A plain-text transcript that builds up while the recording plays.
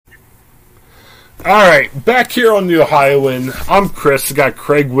All right, back here on the Ohioan. I'm Chris. I got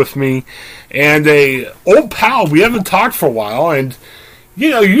Craig with me, and a old pal. We haven't talked for a while, and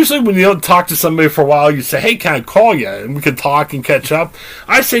usually when you don't talk to somebody for a while, you say, "Hey, can I call you?" and we can talk and catch up.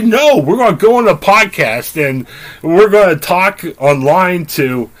 I say, "No, we're going to go on a podcast, and we're going to talk online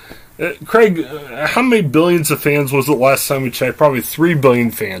to." Craig, how many billions of fans was it last time we checked? Probably 3 billion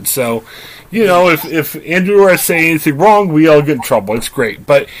fans. So, if Andrew or I say anything wrong, we all get in trouble. It's great.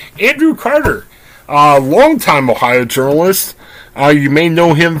 But Andrew Carter. Longtime Ohio journalist. You may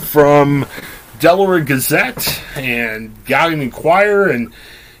know him from Delaware Gazette and Galleon Enquirer, and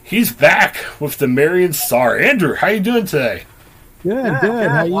he's back with the Marion Star. Andrew, how you doing today? Good.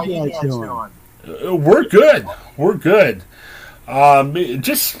 How you guys doing? We're good.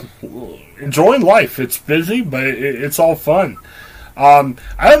 Just enjoying life. It's busy, but it's all fun. I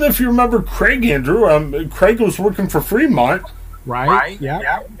don't know if you remember Craig, Andrew. Craig was working for Fremont. Right.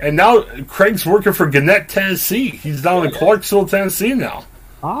 Yeah. And now Craig's working for Gannett, Tennessee. He's down in Clarksville, Tennessee now.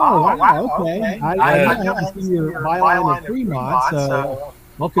 Oh, wow. Okay. I haven't seen your byline at Fremont, so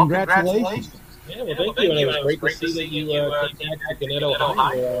congratulations. Yeah, well, thank you. And it was great to see that you came back to Gannett,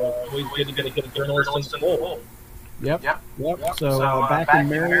 Ohio. Always good to get a journalist in school. Yep. So back in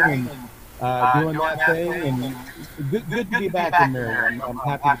Marion and doing that thing, and good to be back in Marion. I'm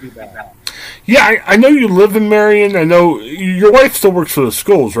happy to be back. Yeah, I know you live in Marion. I know your wife still works for the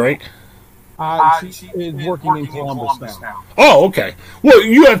schools, right? She is working in Columbus now. Oh, okay. Well,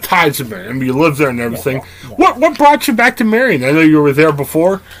 you have ties to Marion. I mean, you live there and everything. Yeah. What brought you back to Marion? I know you were there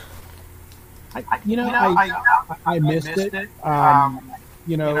before. I missed it.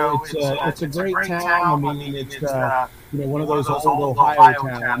 It's a great town. I mean, it's one of those old Ohio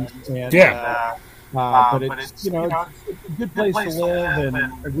towns, and but it's a good place to live,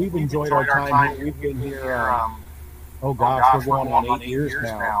 and we've enjoyed our time here. We've been here. We're going on 8 years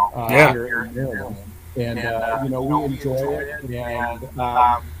now. Here in Maryland, and we enjoy it. And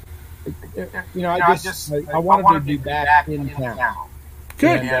I wanted to be back in town.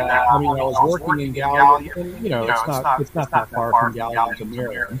 Good. And I was working in Galleon, and it's not that far from Galleon to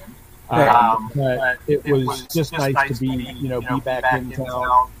Marion. But it was just nice to be back in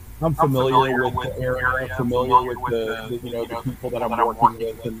town. I'm familiar with the area, familiar with the people that I'm working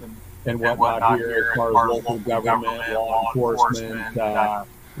with and whatnot here as far as local government, law enforcement,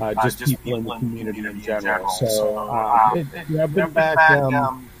 just people in the community in general. So I've been back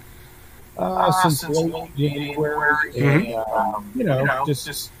since late January, and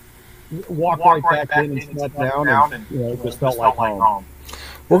just walked right back in and sat down, and it just felt like home.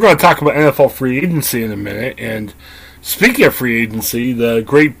 We're going to talk about NFL free agency in a minute, and speaking of free agency, the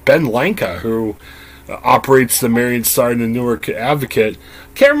great Ben Lanka, who operates the Marion Star and the Newark Advocate.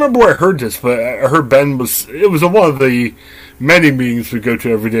 Can't remember where I heard this, but I heard Ben was one of the many meetings we go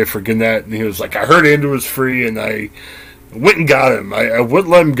to every day for Gannett, and he was like, I heard Andrew was free, and I went and got him. I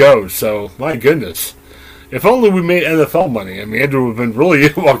wouldn't let him go, so my goodness. If only we made NFL money. I mean, Andrew would have been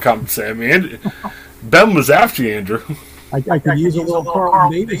really well compensated. I mean, Ben was after you, Andrew. I could use a little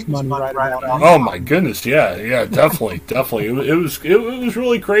Carlton Davis money right about now. Oh my goodness, yeah, definitely. It was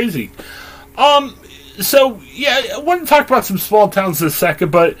really crazy. So yeah, I want to talk about some small towns in a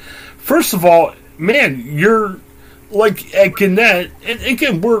second, but first of all, man, you're like at Gannett, and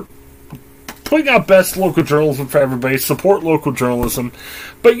again, we're putting out best local journalism for everybody. Support local journalism,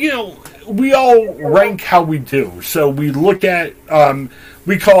 but we all rank how we do. So we look at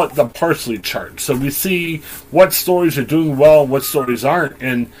we call it the parsley chart. So we see what stories are doing well and what stories aren't.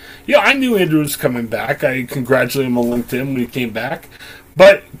 And I knew Andrew was coming back. I congratulated him on LinkedIn when he came back.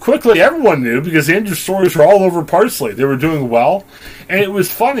 But quickly, everyone knew because Andrew's stories were all over Parsley. They were doing well. And it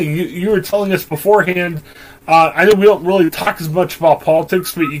was funny. You were telling us beforehand, I know we don't really talk as much about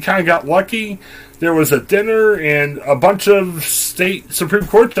politics, but you kind of got lucky. There was a dinner, and a bunch of state Supreme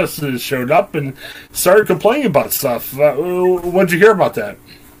Court justices showed up and started complaining about stuff. What did you hear about that?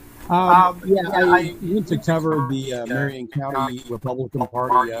 I went to cover the Marion County Republican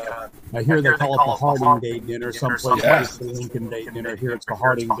Party. I hear they call it the Harding Day dinner. Some places it's the Lincoln Day dinner. Here it's the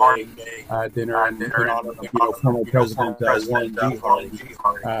Harding Day dinner, and in honor of former President Warren G. Harding,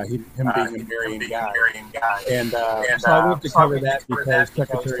 him being a Marion guy. And so I went to cover that because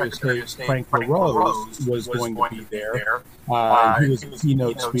Secretary of State Frank LaRose was going to be there. He was the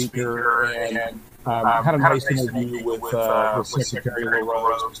keynote speaker, and had a nice interview with Secretary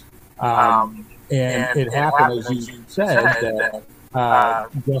LaRose. And it happened, as you said,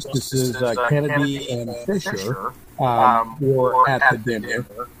 that Justices Kennedy and Fisher were at the dinner.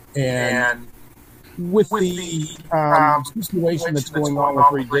 And with the situation that's going on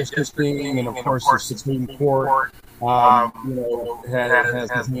with redistricting and, of course, the Supreme Court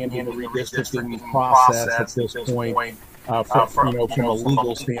has his hand in the redistricting process at this point. From a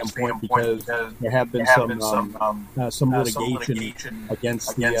legal standpoint, because there have been some litigation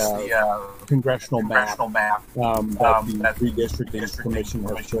against the congressional map that the redistricting commission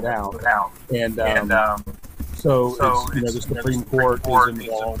has put out, and so it's, the Supreme Court is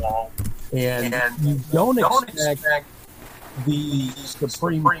involved, and you don't expect the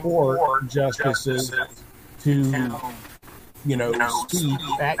Supreme Court justices to speak. You don't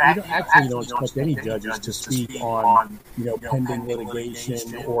expect any judges to speak on, pending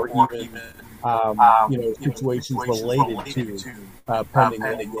litigation or even, situations related to pending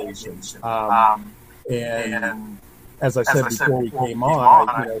litigation. And as I said before we came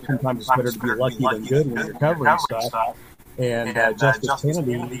on, sometimes it's better to be lucky than good when you're covering stuff. And Justice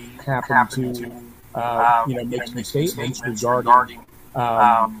Kennedy happened to, make some statements regarding,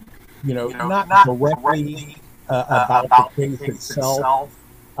 not directly about the case itself,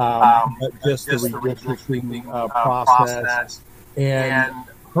 but just the redistricting process, and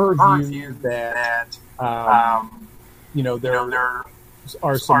her view that there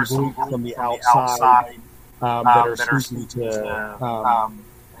are some groups from the outside that are seeking to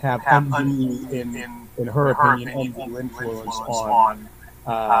have undue, in her opinion, undue influence on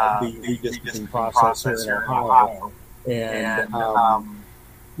the redistricting process here in Ohio, and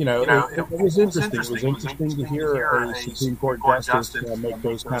it was interesting. It was interesting to hear a Supreme Court justice make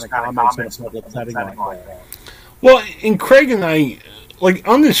those kind of comments in a public setting like that. Well, and Craig and I,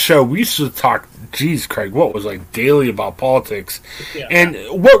 on this show, we used to talk, Craig, what was daily about politics. Yeah. And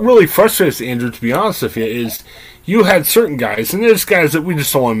what really frustrates Andrew, to be honest with you, is you had certain guys, and there's guys that we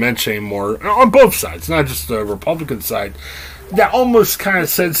just don't want to mention anymore, on both sides, not just the Republican side, that almost kind of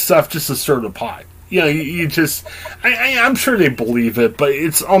said stuff just to stir the pot. You just, I'm sure they believe it, but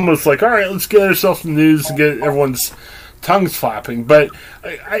it's almost like, all right, let's get ourselves some news and get everyone's tongues flapping. But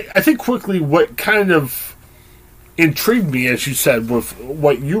I think quickly what kind of intrigued me, as you said, with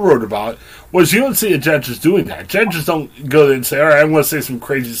what you wrote about, was you don't see the judges doing that. Judges don't go there and say, all right, I'm going to say some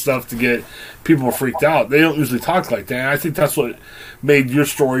crazy stuff to get people freaked out. They don't usually talk like that. And I think that's what made your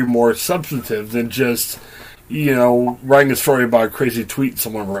story more substantive than just, writing a story about a crazy tweet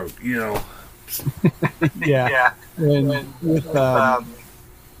someone wrote, Yeah. And with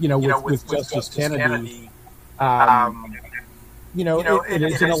Justice Kennedy, it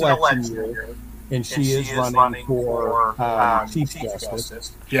is an election year, and she is running for Chief Justice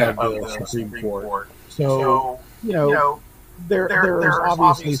of the Supreme Court. So, there's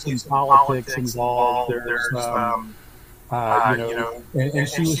obviously some politics involved. And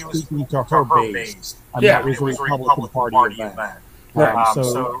she was speaking to her base. That was a Republican Party event.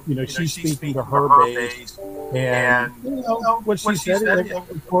 She's speaking to her base, and what she said,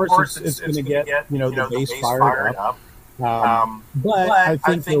 of course, it's going to get the base fired up. But I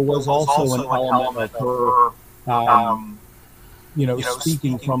think there was also an element of her,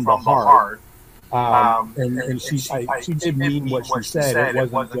 speaking from the heart. And she did mean what she said.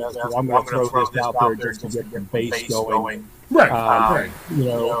 It wasn't just, I'm going to throw this out there just to get the base going. Right.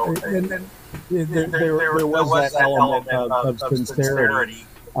 There was that element of sincerity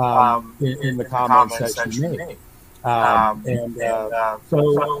in the comments that she made.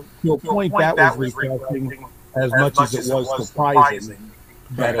 So to a point, that was refreshing as much as it was surprising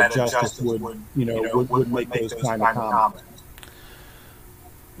that a justice would make those kind of comments.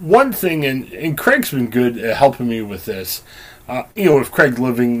 One thing, and Craig's been good at helping me with this, with Craig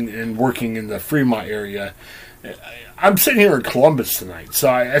living and working in the Fremont area, I'm sitting here in Columbus tonight, so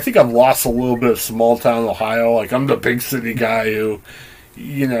I think I've lost a little bit of small town Ohio. I'm the big city guy who,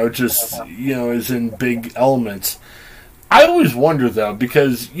 is in big elements. I always wonder, though,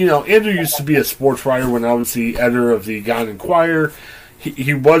 because, Andrew used to be a sports writer when I was the editor of the Guide Inquirer.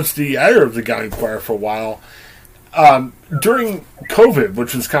 He was the editor of the Guide Inquirer for a while. During COVID,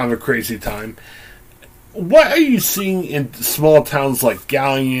 which was kind of a crazy time, what are you seeing in small towns like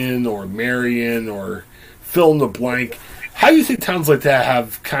Galion or Marion or fill in the blank? How do you think towns like that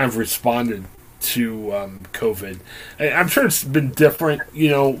have kind of responded to COVID? I'm sure it's been different,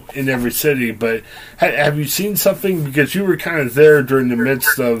 in every city, but have you seen something? Because you were kind of there during the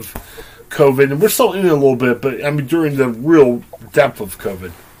midst of COVID, and we're still in it a little bit, but during the real depth of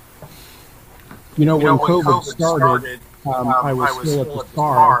COVID. When COVID started, I was still at the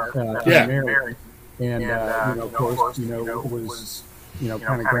Star in Marion, and of course, it was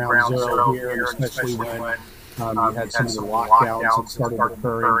kind of ground zero here, and especially when you had some of the lockdowns that started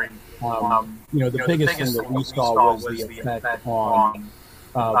occurring. The biggest thing that we saw was the effect on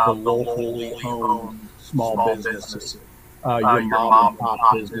the locally owned small businesses. Your mom and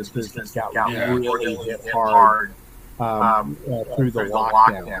pop businesses got really hit hard through the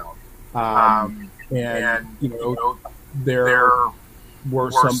lockdown. And there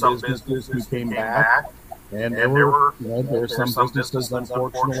were some businesses who came back, and there were some businesses,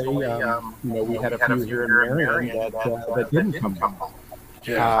 unfortunately, we had a few here in Marion that didn't come back.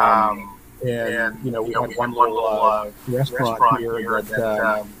 And we had one little restaurant here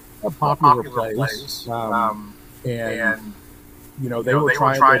that a popular place, and they were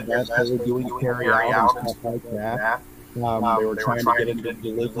trying their best. They were doing carry out and stuff like that. They were trying to get into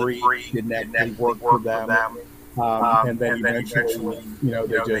delivery, didn't actually work for them. And then eventually,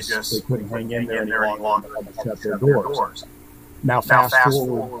 they couldn't hang in there any longer and had to shut their doors. Now, fast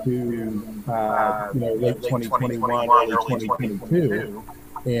forward to late 2021, early 2022,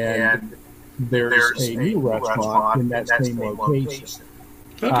 and there's a new restaurant in that same location.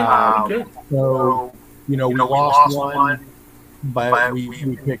 So, we lost one, but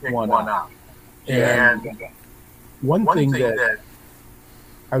we picked one up. And one thing that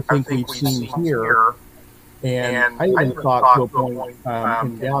I think we've seen here, and I even thought to a point in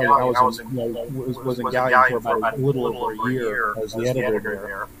Gallion, I was in Gallion for about a little over a year as the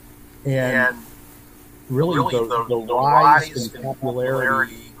editor there, and really the rise in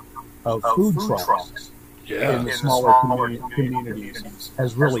popularity of food trucks in the smaller communities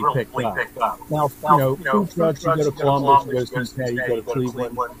has really picked up. Now, food trucks, you go to Columbus, you go to Cincinnati, you go to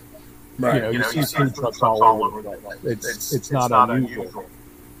Cleveland, you see food trucks all over the place. It's not unusual.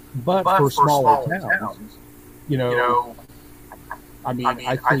 But for smaller towns,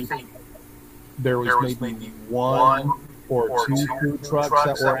 I think there was maybe one or two food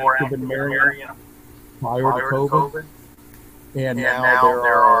trucks that were active in Marion prior to COVID. And now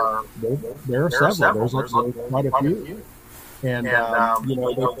there are several. There's quite a few. And, they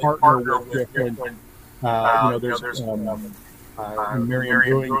partner with different, there's Marion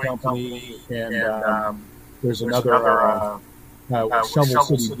Brewing Company, and there's another Shovel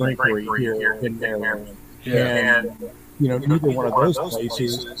City Drinkery here in Maryland. And, neither one of those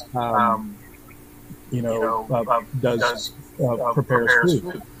places, prepares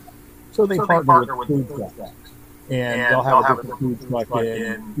food. So they partner with food trucks. And they'll have a different food truck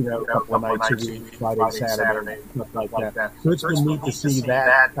in, a couple of nights a week, Friday, Saturday, stuff like that. So it's been neat to see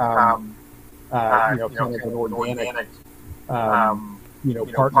that, kind of an organic,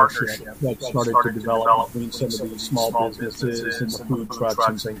 partnership that started to develop between some of these small businesses and the food trucks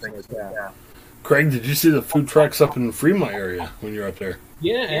and things like that. Craig, did you see the food trucks up in the Fremont area when you were up there?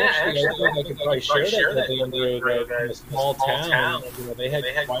 Yeah, actually, I think I could probably share that with Andrew. In a small town, they had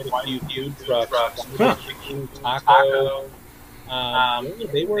quite a few food trucks. Taco.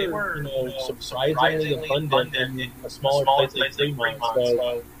 They were, surprisingly abundant in a smaller place like Fremont.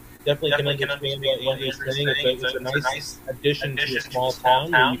 So definitely can understand what Andrew's saying. It's a nice addition to a small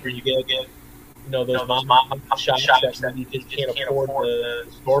town where you get those mom and pop shops that you just can't afford the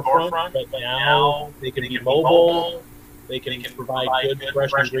storefront, but now they can be mobile. They can provide good,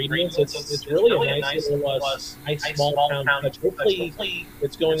 fresh ingredients. It's really a nice small town touch. Hopefully,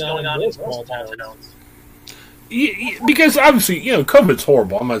 it's going on in more small towns. Because obviously, COVID's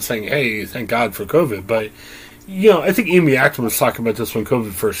horrible. I'm not saying, hey, thank God for COVID, but I think Amy Acton was talking about this when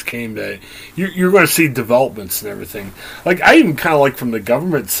COVID first came, that you're going to see developments and everything. Like, I even kind of like from the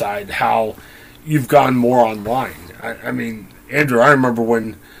government side how you've gone more online. I mean, Andrew, I remember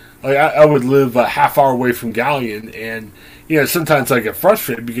when I would live a half hour away from Gallion, and sometimes I get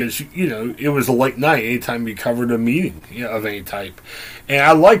frustrated because it was a late night anytime you covered a meeting of any type. And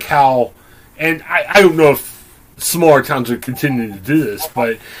I like how, and I don't know if smaller towns are continuing to do this,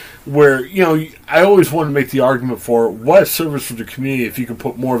 but where I always want to make the argument for what a service for the community if you could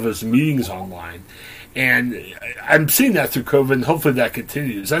put more of those meetings online. And I'm seeing that through COVID, and hopefully that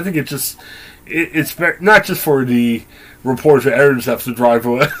continues. I think it's not just for the reporters or editors that have to drive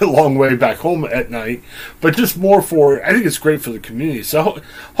a long way back home at night, but just more for, I think it's great for the community. So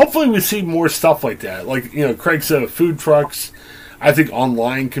hopefully we see more stuff like that. Like, Craig said, food trucks, I think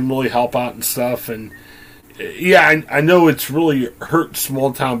online can really help out and stuff. And yeah, I know it's really hurt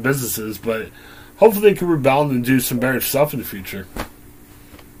small town businesses, but hopefully they can rebound and do some better stuff in the future.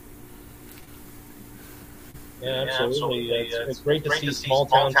 Yeah, absolutely. It's great to see small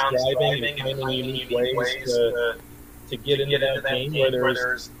towns thriving and finding unique ways to get into that game where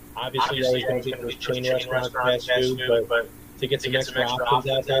there's obviously always going to be those chain restaurants, fast food, but to get some extra options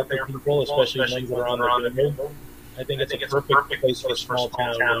out there for people, especially ones that are on the go. I think it's a perfect place for a small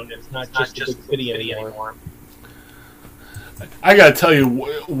town. It's not just a big city anymore. I got to tell you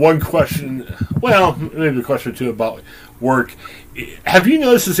one question, well, maybe a question or two about work. Have you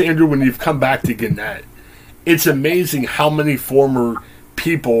noticed this, Andrew, when you've come back to Gannett? It's amazing how many former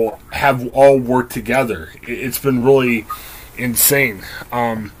people have all worked together. It's been really insane.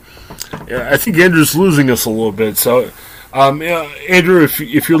 I think Andrew's losing us a little bit. So, Andrew,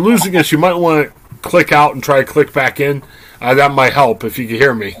 if you're losing us, you might want to click out and try to click back in. That might help if you can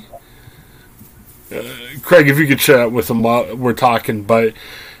hear me. Craig, if you could chat with him while we're talking. But,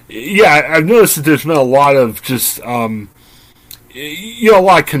 yeah, I've noticed that there's been a lot of just, a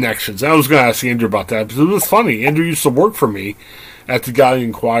lot of connections. I was going to ask Andrew about that because it was funny. Andrew used to work for me at the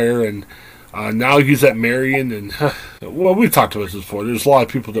Galleon Choir, and now he's at Marion. And, well, we've talked about this before. There's a lot of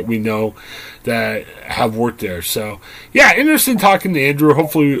people that we know that have worked there. So, yeah, interesting talking to Andrew.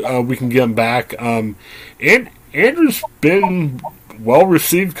 Hopefully we can get him back. And Andrew's been well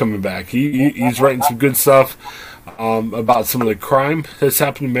received coming back. He's writing some good stuff about some of the crime that's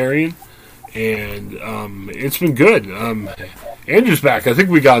happened in Marion, and it's been good. Andrew's back. I think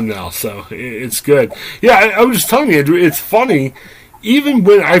we got him now, so it's good. Yeah, I was just telling you, Andrew, it's funny. Even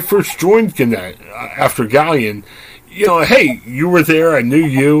when I first joined Gannett after Galleon, hey, you were there. I knew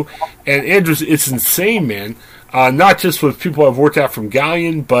you, and Andrew, it's insane, man. Not just with people I've worked at from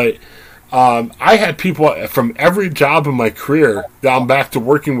Galleon, but I had people from every job in my career that I'm back to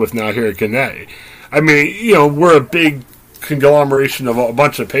working with now here at Gannett. I mean, we're a big conglomeration of a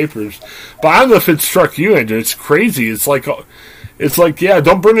bunch of papers, but I don't know if it struck you, Andrew. It's crazy. It's like, yeah,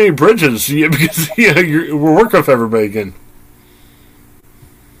 don't burn any bridges because we're working with everybody again.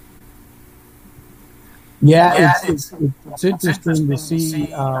 Yeah, it's interesting to see,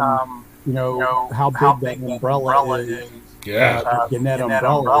 how big that umbrella is. Yeah, Gannett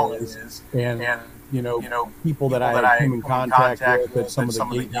umbrella is, and people that I come in contact with at some of the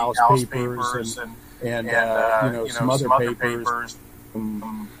Gatehouse papers and some other papers.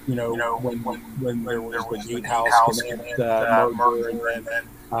 When there was the Gatehouse Gannett merger, and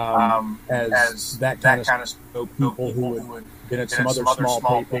then as that kind of people who had been at some other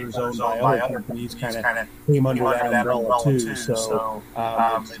small papers owned by other companies kind of came under that umbrella too. So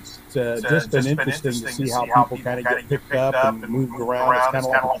it's just been interesting to see how people kind of get picked up and moved around. It's kind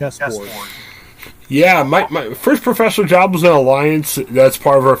of like a chessboard. Yeah, my first professional job was in Alliance. That's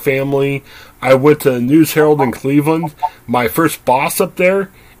part of our family. I went to News Herald in Cleveland. My first boss up there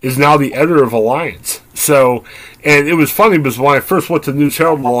is now the editor of Alliance. So, and it was funny because when I first went to News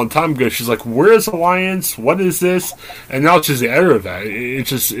Herald a long time ago, she's like, "Where is Alliance? What is this?" And now she's the editor of that.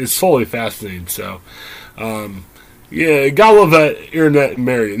 It's totally fascinating. So, yeah, gotta love that internet in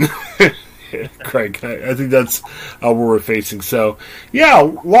Marion. Craig, I think that's what we're facing. So, yeah, a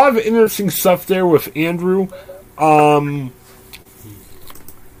lot of interesting stuff there with Andrew.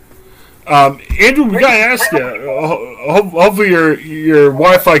 Andrew, we gotta ask you. Hopefully, your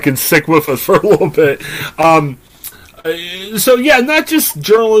Wi-Fi can stick with us for a little bit. So, yeah, not just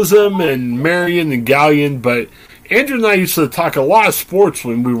journalism and Marion and Galleon, but Andrew and I used to talk a lot of sports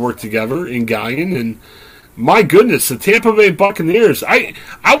when we worked together in Galleon, and my goodness, the Tampa Bay Buccaneers. I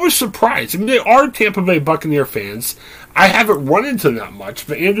was surprised. I mean, they are Tampa Bay Buccaneer fans. I haven't run into them that much,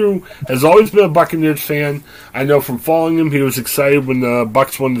 but Andrew has always been a Buccaneers fan. I know from following him, he was excited when the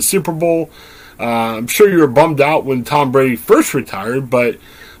Bucs won the Super Bowl. I'm sure you were bummed out when Tom Brady first retired, but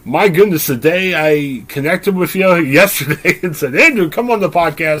my goodness, the day I connected with you yesterday and said, "Andrew, come on the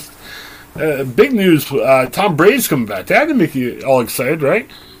podcast. Big news, Tom Brady's coming back." That had to make you all excited, right?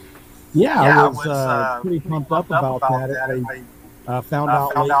 Yeah, I was pretty pumped up about that. I found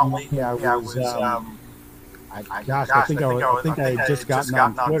out lately. I was, I think I had just gotten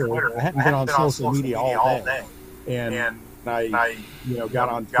on Twitter. I hadn't been on social media all day, and I got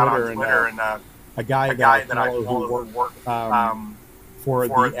on Twitter, and a guy that I follow who worked for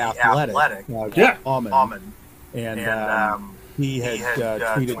the Athletic, Almond, and he had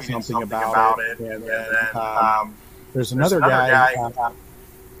tweeted something about it, and then there's another guy.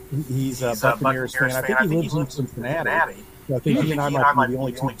 He's a Buccaneers fan. I think he lives in Cincinnati. So I think he and I might be the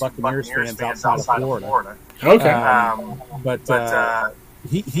only two Buccaneers fans outside of Florida. Okay. But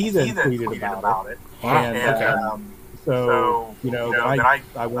he then tweeted about it. Wow. And, so,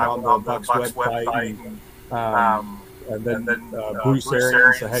 I went on the Bucs website, and then Bruce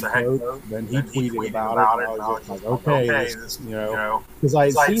Arians, the head coach, then he tweeted about it. And I was just like, okay, because I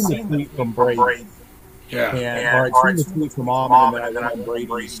had seen the tweet from Brady. Yeah. Or I'd seen the tweet from Almond, and then I went on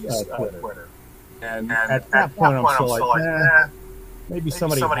Brady's Twitter. And at that point, I'm still like, maybe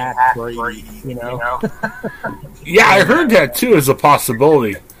somebody hacked Brady, Yeah, I heard that too as a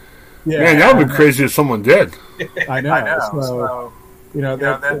possibility. Yeah, man, that would be crazy if someone did. I know. So,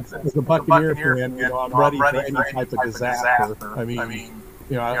 as a Buccaneer fan, I'm ready for any type of disaster. I mean,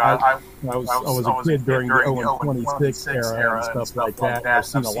 I was a kid during the 0-26 era and stuff like that. I've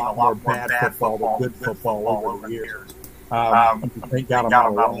seen a lot more bad football than good football over the years. Thank God I'm not a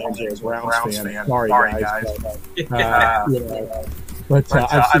Lions or a Browns fan. Sorry, guys. But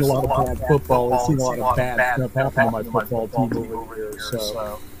I've seen a lot of bad football. I've seen a lot of bad stuff happen to my football team over the years.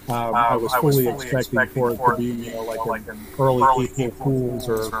 So I was fully expecting for it to be, like an early April Fools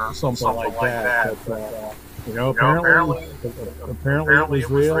or something like that. But apparently it was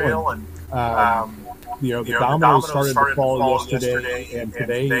real. And the dominoes started to fall yesterday and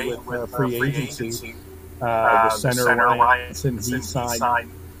today with free agency. The center Ryanson, he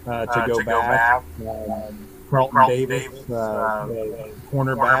signed to go back. Carlton Davis, the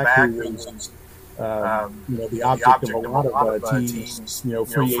cornerback, who was the object of a lot of teams,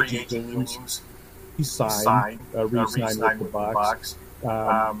 free agent games. He signed, re-signed with the Bucks.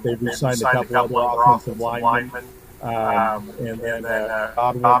 They re-signed a couple other offensive linemen. And then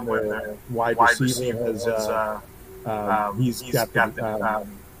Godwin, the wide receiver, he's got the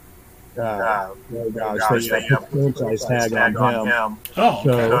franchise tag on him.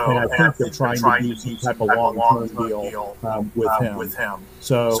 And I think they're trying to do some type of long-term deal with him.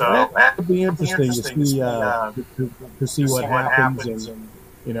 So that would be interesting to see what happens. And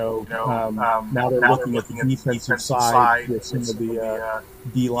now they're looking at the defensive side with some of the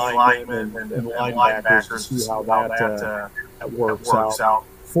D linemen and linebackers to see how that works out.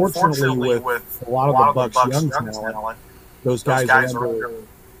 Fortunately, with a lot of the Bucks' young talent, those guys are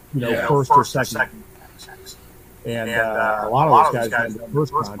under first or second. And a lot of those guys have the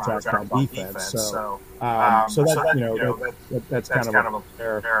first contract on defense. So that's kind of a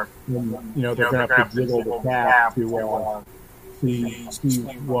fair. They're going to have to jiggle the cap to see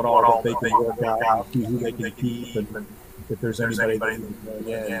what all that they can work out, and see who they can keep, and if there's anybody that can bring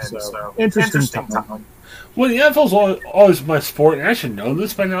in. So interesting time. Well, the NFL's always my sport, and I should know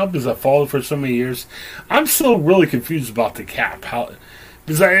this by now because I've followed it for so many years. I'm still really confused about the cap.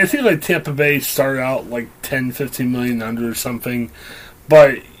 Because I think like Tampa Bay started out like 10, 15 million under or something.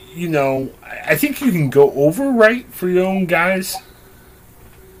 But, I think you can go over, right, for your own guys?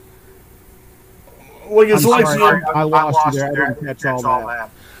 Like, it's I lost you there. I didn't catch all that.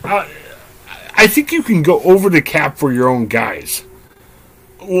 I think you can go over the cap for your own guys.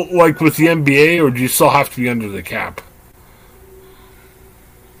 Like with the NBA, or do you still have to be under the cap?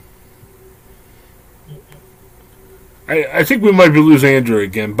 I think we might be losing Andrew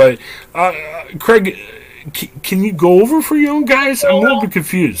again, but Craig, can you go over for your own guys? I'm a little bit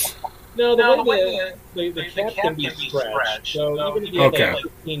confused. No, the way the cap can be stretched. So even if you have like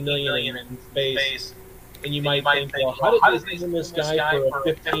 $15 million in space, and you might think, well, how did they sign this guy for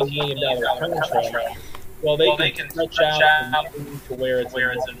a $15 million contract? Well, they can stretch out to where it's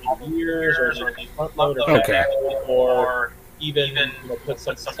in years, or it's in front load, or even put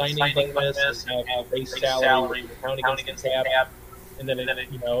some signing bonus and have base salary counting against the cap. And then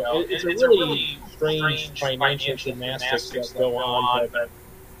it's a really strange financial gymnastics that go on. But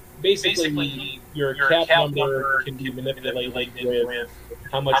basically, your cap number can be manipulated with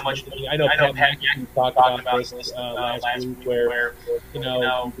how much money. I know Pat McAfee talked about this last week, where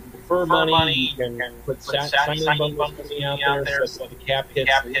for money you can put signing bonus money out there, so the cap hits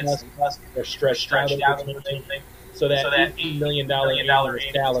less, they're stretched out over time. So that $18 million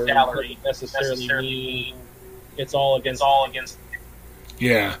salary doesn't necessarily mean it's all against.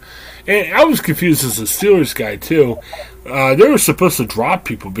 Yeah. And I was confused as a Steelers guy, too. They were supposed to drop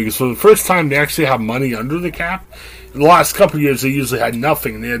people because for the first time they actually have money under the cap. In the last couple of years, they usually had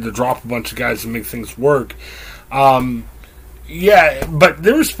nothing, and they had to drop a bunch of guys to make things work. Yeah, but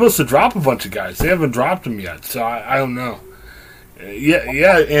they were supposed to drop a bunch of guys. They haven't dropped them yet, so I don't know.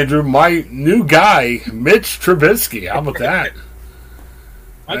 Yeah, Andrew, my new guy, Mitch Trubisky. How about that?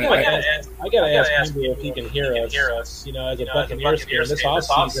 I gotta ask Andrew if he can hear us. As a Buccaneers fan, this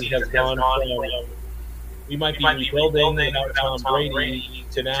offseason has gone from we might be rebuilding without Tom Brady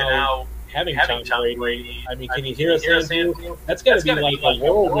to now having Tom Brady. I mean, can you hear us, Andrew? That's got to be like a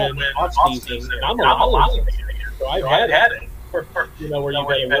whirlwind offseason, and I'm a Lions fan, so I've had it. Where you've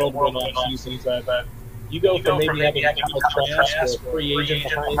had a whirlwind offseason, but you go from maybe having Kyle Trask or a free agent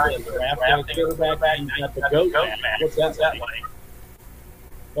behind it and drafting a quarterback, and you've got the GOAT back. What's that like?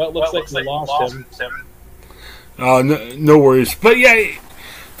 Well, it looks like we lost him. No worries. But yeah,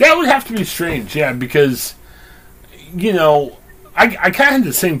 that would have to be strange, because, I kind of had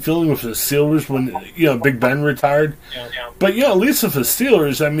the same feeling with the Steelers when, Big Ben retired. Yeah. But, at least with the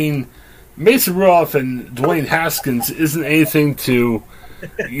Steelers, I mean, Mason Rudolph and Dwayne Haskins isn't anything to,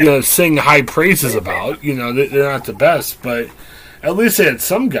 sing high praises about. They're not the best, but at least they had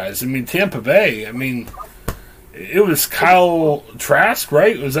some guys. I mean, Tampa Bay, it was Kyle Trask,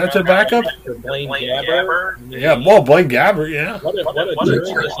 right? Was that the backup? Blaine Gabbert. Yeah, Blaine Gabbert, yeah. What a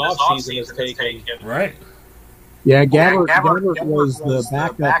journey this offseason has taken. Right. Yeah, Gabbert was the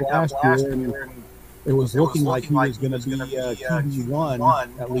backup last year, and it was looking like he was going to be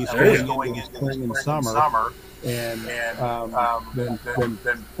QB1, at least going into spring and summer. And then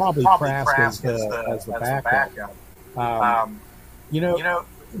probably Trask as the backup.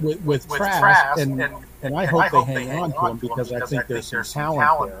 With Trask, and I hope they hang on to him because I think there's some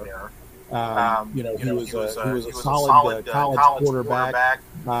talent there. He was a solid college quarterback,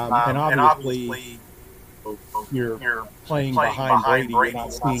 and obviously you're playing behind Brady, you're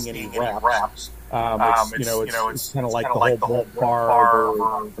not seeing any reps. It's kind of like the whole Brett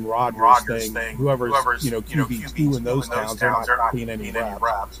Favre and Rodgers thing. Whoever's QB2 in those towns, they're not seeing any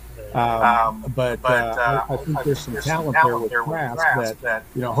reps. But I think there's some talent there with Trask that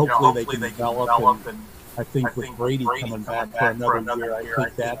hopefully they can develop. And I think with Brady coming back for another year, I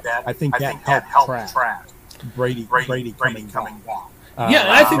think that helped Trask. Brady coming back.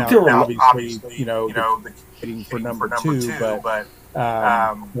 I think they're obviously the waiting for number two, but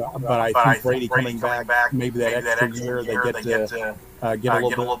I think Brady coming back, maybe that extra year they get to get a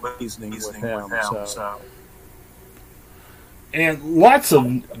little bit of reasoning with him. So. And lots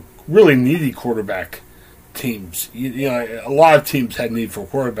of really needy quarterback teams. A lot of teams had need for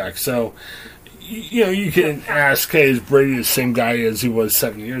quarterbacks. So, you can ask, hey, is Brady the same guy as he was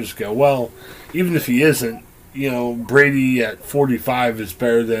 7 years ago? Well, even if he isn't, Brady at 45 is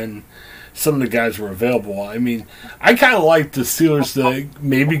better than some of the guys who are available. I mean, I kind of like the Steelers to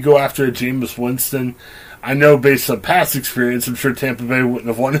maybe go after a Jameis Winston. I know based on past experience, I'm sure Tampa Bay wouldn't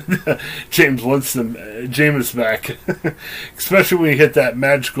have wanted Jameis back, especially when he hit that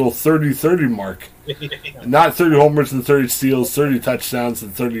magical 30-30 mark. Not 30 homers and 30 steals, 30 touchdowns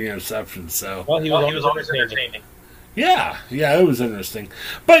and 30 interceptions. So, well, he was always entertaining. Yeah, it was interesting.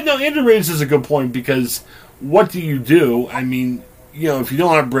 But no, Andrew raises a good point because what do you do? I mean, if you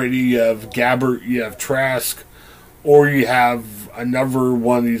don't have Brady, you have Gabbert, you have Trask, or you have another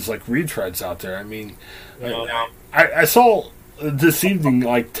one of these like retreads out there. I mean, I saw this evening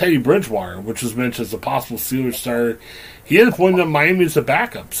like Teddy Bridgewater, which was mentioned as a possible Steelers starter. He ended up winning up Miami as a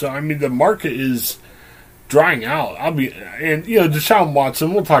backup. So I mean, the market is drying out. Deshaun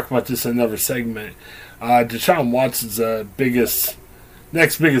Watson. We'll talk about this in another segment. Deshaun Watson's the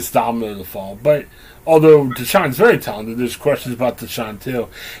next biggest domino of the fall. But although Deshaun's very talented, there's questions about Deshaun too.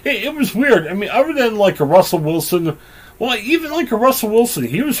 It was weird. I mean, other than like a Russell Wilson, well, even like a Russell Wilson,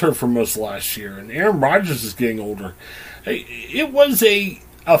 he was hurt for most of last year, and Aaron Rodgers is getting older. It was a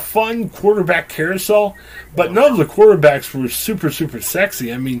fun quarterback carousel, but none of the quarterbacks were super, super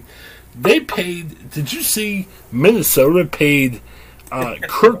sexy. I mean, they paid. Did you see Minnesota paid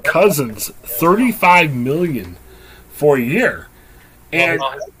Kirk Cousins $35 million for a year? And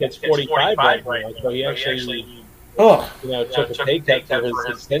it's 45 right now, so he actually took a pay cut for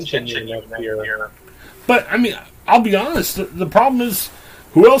his extension next year. But I mean, I'll be honest. The problem is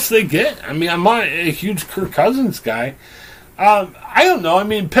who else they get. I mean, I'm not a huge Kirk Cousins guy. I don't know. I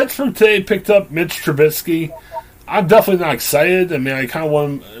mean, Pittsburgh today picked up Mitch Trubisky. I'm definitely not excited. I mean, I kind of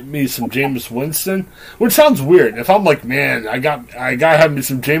want me some Jameis Winston, which sounds weird. If I'm like, man, I got to have me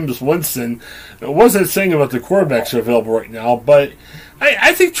some Jameis Winston. It wasn't saying about the quarterbacks that are available right now, but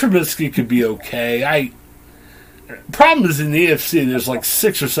I think Trubisky could be okay. Problem is in the AFC, there's like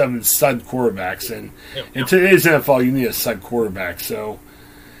 6 or 7 stud quarterbacks, and in today's NFL, you need a stud quarterback. So,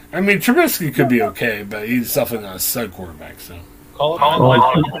 I mean, Trubisky could be okay, but he's definitely not a stud quarterback. So, call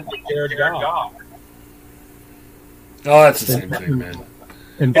it Jared Goff. Oh, that's the same thing, man.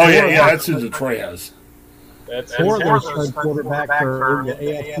 That's who Detroit has. That's their stud quarterback for the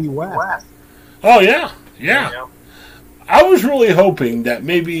AFC West. Oh, yeah. I was really hoping that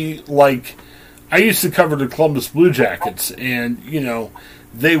maybe, like, I used to cover the Columbus Blue Jackets, and,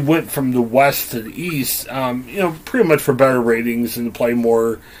 they went from the West to the East, pretty much for better ratings and to play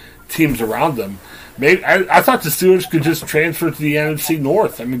more teams around them. Maybe I thought the Steelers could just transfer to the NFC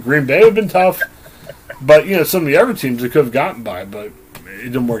North. I mean, Green Bay would have been tough. But, some of the other teams they could have gotten by, but it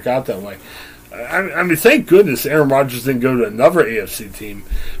didn't work out that way. I mean, thank goodness Aaron Rodgers didn't go to another AFC team.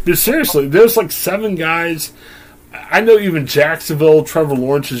 But seriously, there's like 7 guys. I know even Jacksonville, Trevor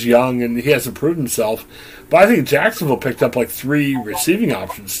Lawrence is young and he hasn't proved himself. But I think Jacksonville picked up like 3 receiving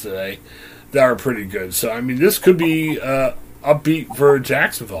options today that are pretty good. So, I mean, this could be upbeat for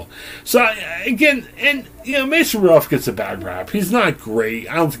Jacksonville. So, again, and, Mason Rudolph gets a bad rap. He's not great.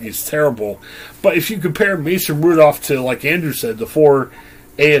 I don't think he's terrible. But if you compare Mason Rudolph to, like Andrew said, the 4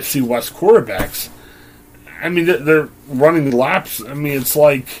 AFC West quarterbacks, I mean, they're running laps. I mean, it's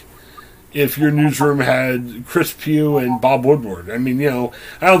like if your newsroom had Chris Pugh and Bob Woodward. I mean, I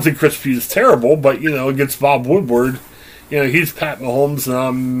don't think Chris Pugh is terrible, but, against Bob Woodward, he's Pat Mahomes and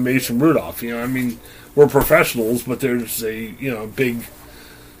I'm Mason Rudolph. I mean, we're professionals, but there's a big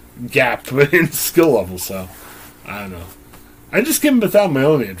gap in skill level. So I don't know. I just give him without my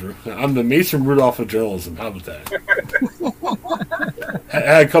own, Andrew. I'm the Mason Rudolph of journalism. How about that? I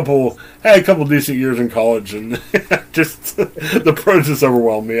had a couple decent years in college, and just the pros just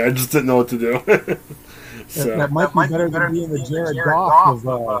overwhelmed me. I just didn't know what to do. So. That might be better than being the Jared Goff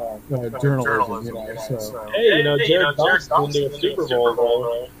of journalism. So. Hey, Jared Goff's been to a Super Bowl,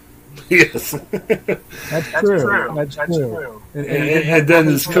 though. Yes. That's true. That's true. And then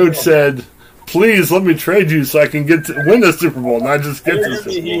his coach said, "Please let me trade you so I can win the Super Bowl, not just get to the Super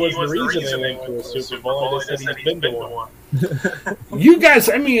Bowl." He was the reason they went to a Super Bowl. I just said he's been to one. You guys,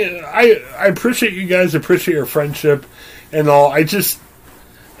 I mean, I appreciate you guys, appreciate your friendship and all. I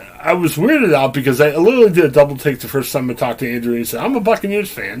was weirded out because I literally did a double take the first time I talked to Andrew. He said, "I'm a Buccaneers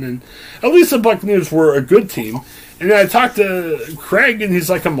fan," and at least the Buccaneers were a good team. And then I talked to Craig, and he's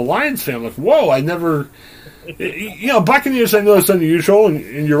like, "I'm a Lions fan." I'm like, "Whoa, I never." Buccaneers, I know it's unusual,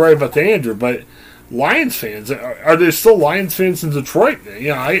 and you're right about the Andrew, but Lions fans, are there still Lions fans in Detroit?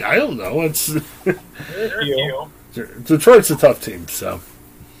 I don't know. It's Detroit's a tough team, so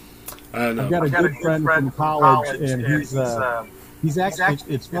I don't know. I've got a good friend from college, and he's actually,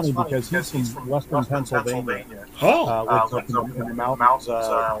 it's funny because he's from Western Pennsylvania. Lives up in the mountains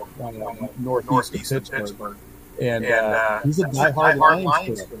northeast of Pittsburgh. And he's a diehard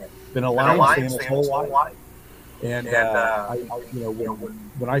Lions fan. Been a Lions fan his whole life. And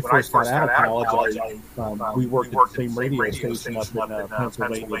when I first got out of college, we worked at the same radio station up in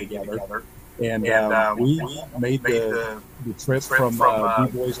Pennsylvania together. And we made the trip from Du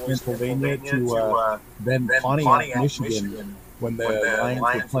Bois, Pennsylvania to then Pontiac, Michigan, when the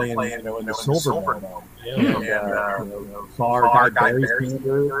Lions were playing in the Silver Dome. And saw our guy Barry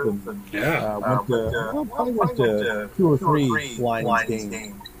Sanders, and went to 2 or 3 Lions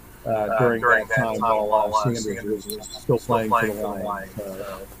games. During that time while Sanders was still playing for the Lions.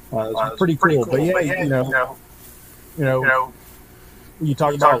 It's pretty cool. But you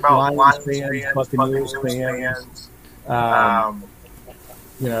talk about Lions fans, Buccaneers fans,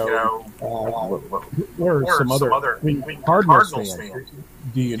 there are some other Cardinals fans.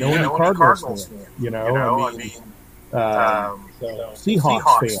 Do you know any Cardinals fans?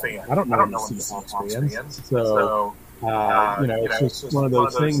 Seahawks fans. I don't know any Seahawks fans. So, it's just one of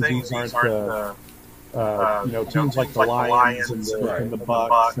those things. These aren't teams like the Lions and the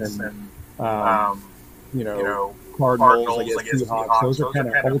Bucks and Cardinals, I guess Seahawks. Those are kind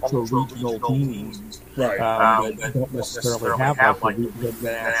of ultra-regional teams that don't necessarily have like the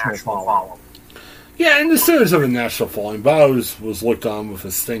national following. Yeah, and the Steelers have a national following, but I always was looked on with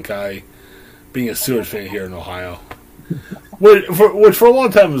a stink eye being a Steelers fan here in Ohio. which for a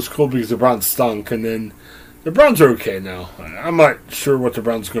long time was cool because the Browns stunk, and then the Browns are okay now. I'm not sure what the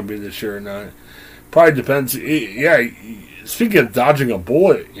Browns are going to be this year or not. Probably depends. Yeah, speaking of dodging a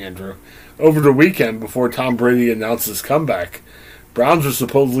bullet, Andrew, over the weekend before Tom Brady announced his comeback, Browns were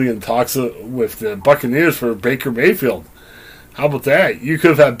supposedly in talks with the Buccaneers for Baker Mayfield. How about that? You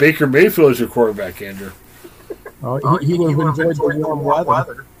could have had Baker Mayfield as your quarterback, Andrew. He would have enjoyed the warm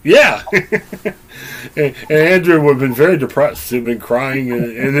weather. Yeah. and Andrew would have been very depressed. He'd been crying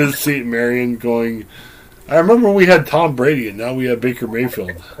in his seat, Marion, going, I remember we had Tom Brady, and now we have Baker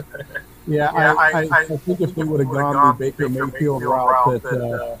Mayfield. Yeah, I think if they would have gone the Baker Mayfield route,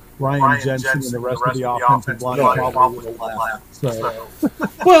 that Ryan Jensen and the rest of the offensive line probably would have left. So.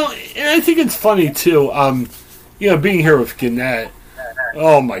 Well, and I think it's funny, too, being here with Gannett,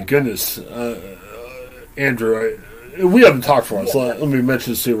 oh my goodness, Andrew, we haven't talked for us. Let me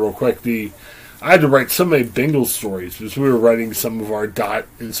mention this to you real quick. I had to write so many Bengals stories because we were writing some of our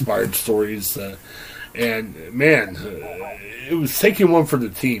dot-inspired stories, and man, it was taking one for the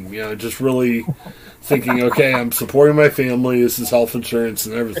team. Just really thinking, okay, I'm supporting my family. This is health insurance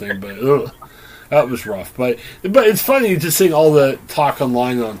and everything, but that was rough. But it's funny just seeing all the talk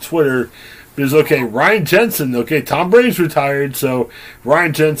online on Twitter. Because, okay, Ryan Jensen, Tom Brady's retired, so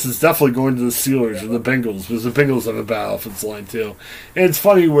Ryan Jensen's definitely going to the Steelers or the Bengals, because the Bengals have a bad offensive line, too. And it's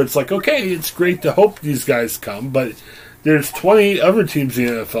funny where it's like, okay, it's great to hope these guys come, but there's 20 other teams in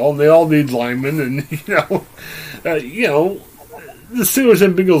the NFL, and they all need linemen, and, the Steelers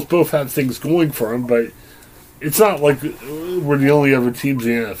and Bengals both have things going for them, but it's not like we're the only other teams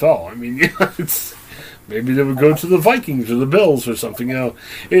in the NFL. I mean, it's... Maybe they would go to the Vikings or the Bills or something.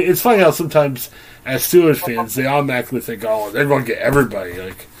 It's funny how sometimes, as Steelers fans, they automatically think, "Oh, they're going to get everybody.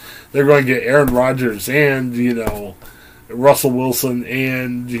 Like they're going to get Aaron Rodgers and Russell Wilson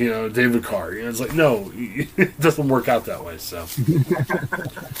and David Carr." It's like no, it doesn't work out that way. So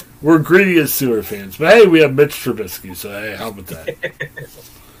we're greedy as Steelers fans, but hey, we have Mitch Trubisky. So hey, how about that?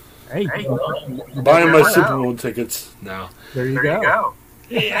 Hey, buying my Super Bowl tickets now. There you go.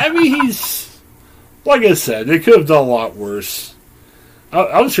 I mean, he's like I said, they could have done a lot worse.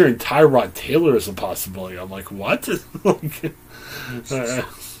 I was hearing Tyrod Taylor as a possibility. I'm like, what? I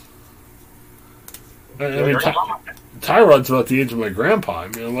mean, Tyrod's about the age of my grandpa. I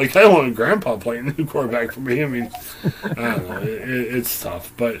mean, I'm like, I don't want grandpa playing new quarterback for me. I mean, I don't know. It's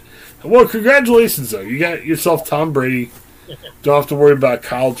tough. But, well, congratulations, though. You got yourself Tom Brady. Don't have to worry about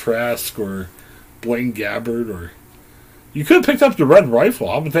Kyle Trask or Blaine Gabbert. Or you could have picked up the Red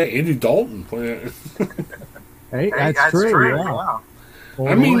Rifle. How about that, Andy Dalton? Hey, that's true. Yeah. Well,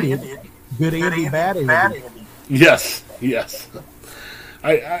 I mean, good Andy, bad Andy. Yes.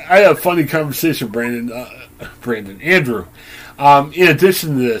 I had a funny conversation with Andrew. In addition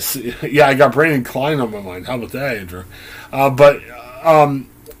to this, yeah, I got Brandon Klein on my mind. How about that, Andrew? But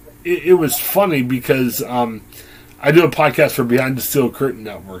it was funny because I do a podcast for Behind the Steel Curtain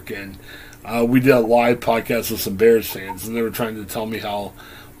Network, and we did a live podcast with some Bears fans, and they were trying to tell me how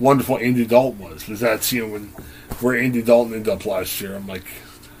wonderful Andy Dalton was. Because that's, where Andy Dalton ended up last year. I'm like,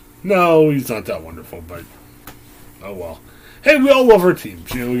 no, he's not that wonderful, but oh well. Hey, we all love our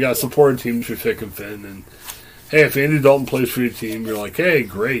teams. We got to support our teams for thick and thin. And hey, if Andy Dalton plays for your team, you're like, hey,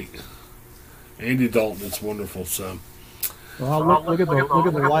 great. Andy Dalton, it's wonderful. So, well, look at the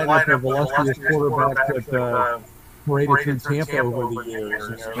lineup of illustrious quarterbacks that paraded through Tampa over the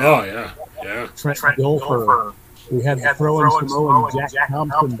years. Oh yeah. Trent Dilfer. We had the throwing Samoan Jack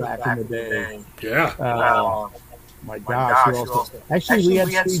Thompson back in the day. Yeah. My gosh. Actually, we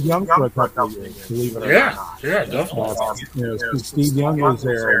had Steve Young for a couple of years, believe it or not. Yeah, definitely. Steve Young was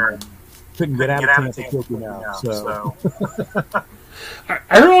there and couldn't get out of Tampa quickly now. So.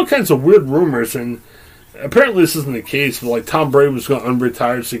 I heard all kinds of weird rumors, and apparently this isn't the case, but like Tom Brady was going to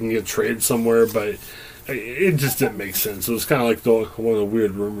unretire so he can get traded somewhere, but it just didn't make sense. It was kind of like one of the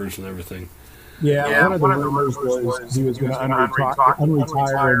weird rumors and everything. Yeah, one of the rumors was he was going to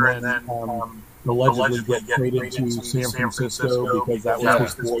unretire and then allegedly get traded to San Francisco because that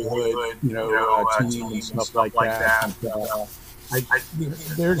was his boyhood, team and stuff like that.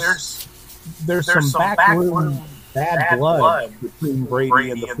 There's some backroom bad blood between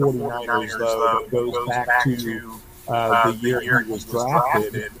Brady and the 49ers, though, that goes back to the year he was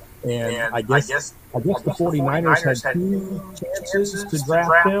drafted. And I guess the 49ers had 2 chances to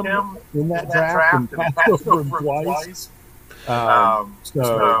draft him in that draft and passed over him twice. Yeah.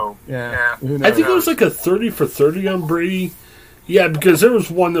 I think it was like a 30 for 30 on Brady. Yeah, because there was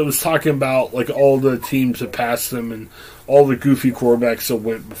one that was talking about like all the teams that passed him and all the goofy quarterbacks that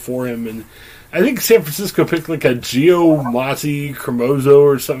went before him. And I think San Francisco picked like a Gio Mozzie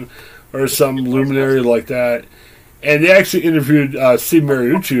Cremoso or some luminary like that. And they actually interviewed Steve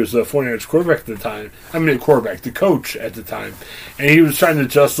Mariucci, who was the 49ers quarterback at the time. The coach at the time. And he was trying to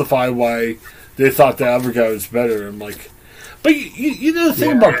justify why they thought the other guy was better. I'm like, but you know the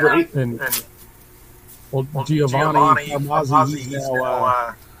thing about Brady. Giovanni Mozzie, he's now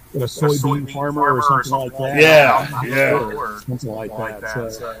a soybean farmer or something like that. Yeah. Something like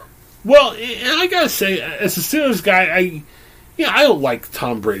that. So. Well, and I gotta say, as a Steelers guy, I don't like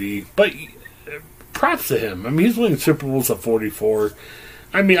Tom Brady, but props to him. I mean, he's winning Super Bowls at 44.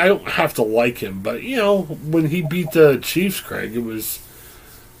 I mean, I don't have to like him, but when he beat the Chiefs, Craig, it was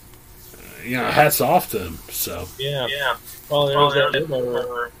hats off to him. So yeah. Well, there was that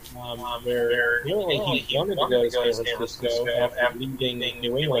rumor where he wanted to go to San Francisco after leaving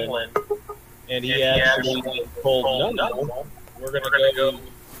New England, and he actually told no, we're going to go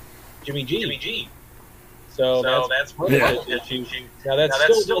Jimmy G. So that's part of the issue. Now that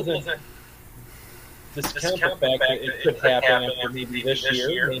still doesn't discount the fact that it could happen after maybe this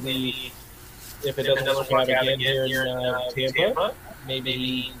year. Maybe if it doesn't work out again here in Tampa, maybe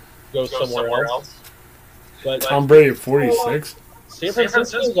he goes somewhere else. But Tom Brady at 46. San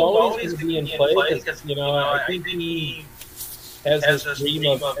Francisco is always going to be in play because I think he has this dream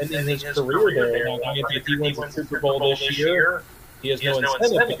of ending his career there. Now, if he wins a Super Bowl this year, he has no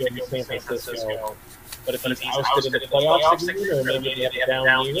incentive to go to San Francisco. But if he's ousted in the playoffs again, or maybe they have a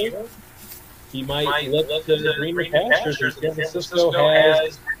down year, he might look to the greener pastures. And San Francisco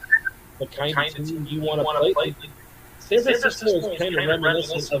has the kind of team you want to play. San Francisco is kind of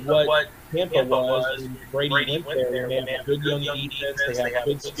reminiscent of what Tampa was when Brady went there. They have a good young defense. They have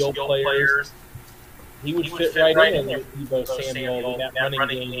good skill players. He would fit right in with Deebo Samuel and that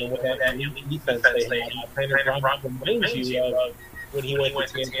running game and with that elite defense they had. Kind of reminds you of when he went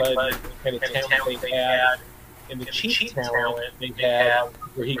to Tampa, the kind of talent they had and the cheap talent they had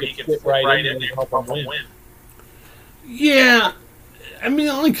where he could fit right in and help them win. Yeah. I mean,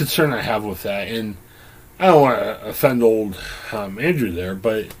 the only concern I have with that, and I don't want to offend old Andrew there,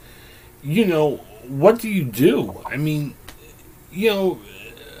 but what do you do? I mean,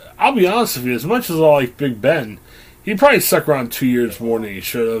 I'll be honest with you. As much as I like Big Ben, he probably stuck around 2 years more than he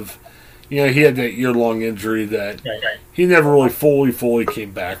should have. He had that year-long injury that he never really fully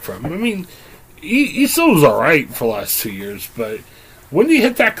came back from. I mean, he still was all right for the last 2 years, but when did he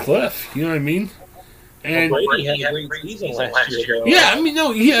hit that cliff? You know what I mean? And Brady had a great season last year, though. Yeah, I mean,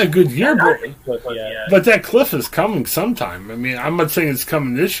 no, he had a good year, but that cliff is coming sometime. I mean, I'm not saying it's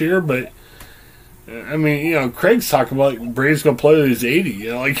coming this year, but I mean, Craig's talking about Brady's going to play till he's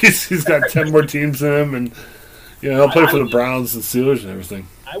 80. Like he's got 10 more teams in him, and he'll play for the Browns and Steelers and everything.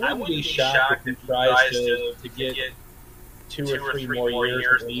 I wouldn't be shocked if he tries to get 2 or 3 more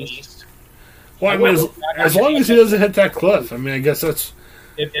years at least. Well, I mean, as long as he doesn't hit that cliff, I mean, I guess that's.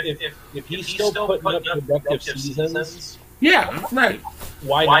 If he's still putting up productive seasons, yeah, right.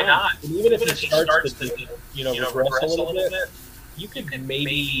 Why not? And even if he starts to regress a little bit, you could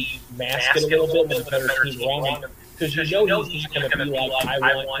maybe mask it a little bit with a better team around him, because he's not going to be like,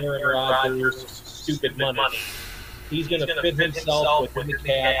 I want Aaron Rodgers, stupid money. He's going to fit himself within the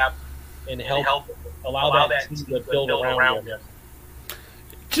cap and help allow that team to build around him.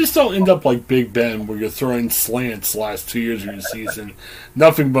 Just don't end up like Big Ben, where you're throwing slants the last 2 years of your season,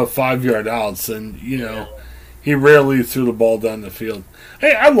 nothing but 5-yard outs, and he rarely threw the ball down the field.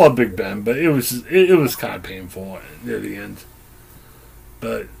 Hey, I love Big Ben, but it was kind of painful near the end.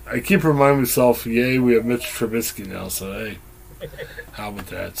 But I keep reminding myself, yay, we have Mitch Trubisky now, so hey, how about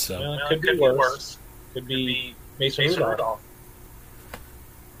that? So it could be worse. Could be Mason Rudolph.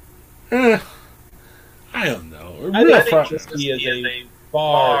 I don't know. I think Trubisky is a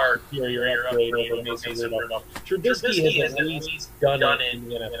far superior upgrade over Mason Rudolph. Trubisky has at least done it in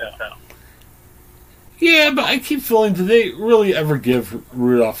the NFL. Yeah, but I keep feeling, do they really ever give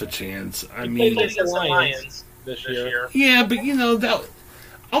Rudolph a chance? I mean, against the Lions this year. Yeah, but that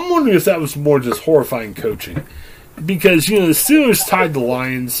I'm wondering if that was more just horrifying coaching, because the Steelers tied the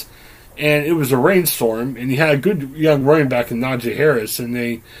Lions, and it was a rainstorm, and you had a good young running back in Najee Harris, and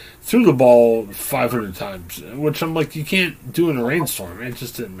they threw the ball 500 times, which I'm like, you can't do in a rainstorm. It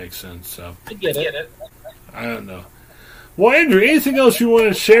just didn't make sense. So I get it. I don't know. Well, Andrew, anything else you want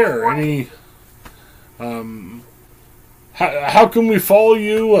to share? Any? How can we follow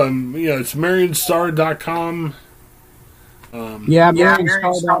you? It's MarionStar.com.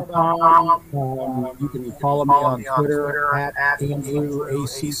 MarionStar.com. You can follow me on Twitter at Andrew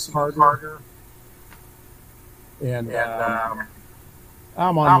A.C. Carter. And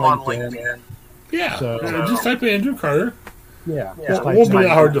I'm on LinkedIn. Yeah, so just type in Andrew Carter. Yeah, it won't be that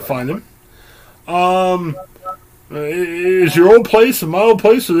hard to find him. Is your old place and my old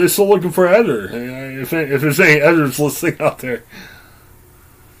place, or are they still looking for an editor? If there's any editors listening out there.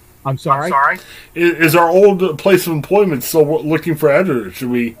 I'm sorry? Is our old place of employment still looking for editors? Should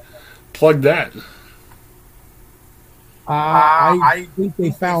we plug that? I think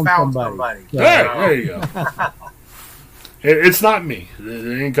they found somebody. So. There you go. It's not me.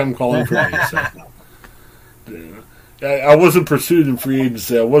 They ain't come calling for me. So. I wasn't pursued in free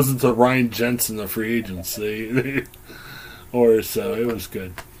agency. I wasn't the Ryan Jensen of free agency. So it was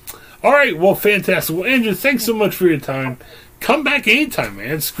good. All right, well, fantastic. Well, Andrew, thanks so much for your time. Come back anytime,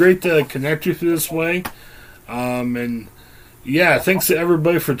 man. It's great to connect you through this way. And, yeah, thanks to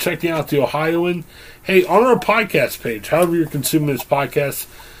everybody for checking out The Ohioan. Hey, on our podcast page, however you're consuming this podcast,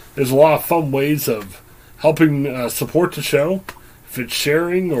 there's a lot of fun ways of helping support the show. If it's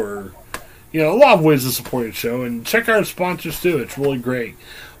sharing or... a lot of ways to support the show. And check out our sponsors, too. It's really great.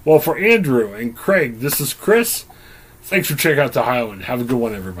 Well, for Andrew and Craig, this is Chris. Thanks for checking out The Ohioan. Have a good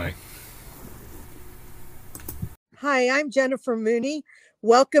one, everybody. Hi, I'm Jennifer Mooney.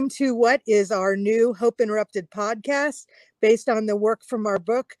 Welcome to what is our new Hope Interrupted podcast, based on the work from our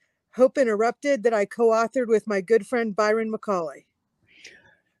book, Hope Interrupted, that I co-authored with my good friend Byron McCauley.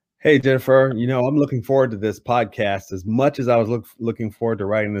 Hey, Jennifer, I'm looking forward to this podcast as much as I was looking forward to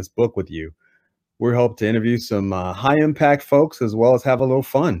writing this book with you. We hope to interview some high-impact folks as well as have a little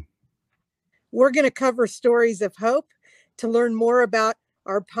fun. We're going to cover stories of hope. To learn more about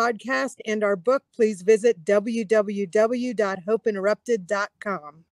our podcast and our book, please visit www.hopeinterrupted.com.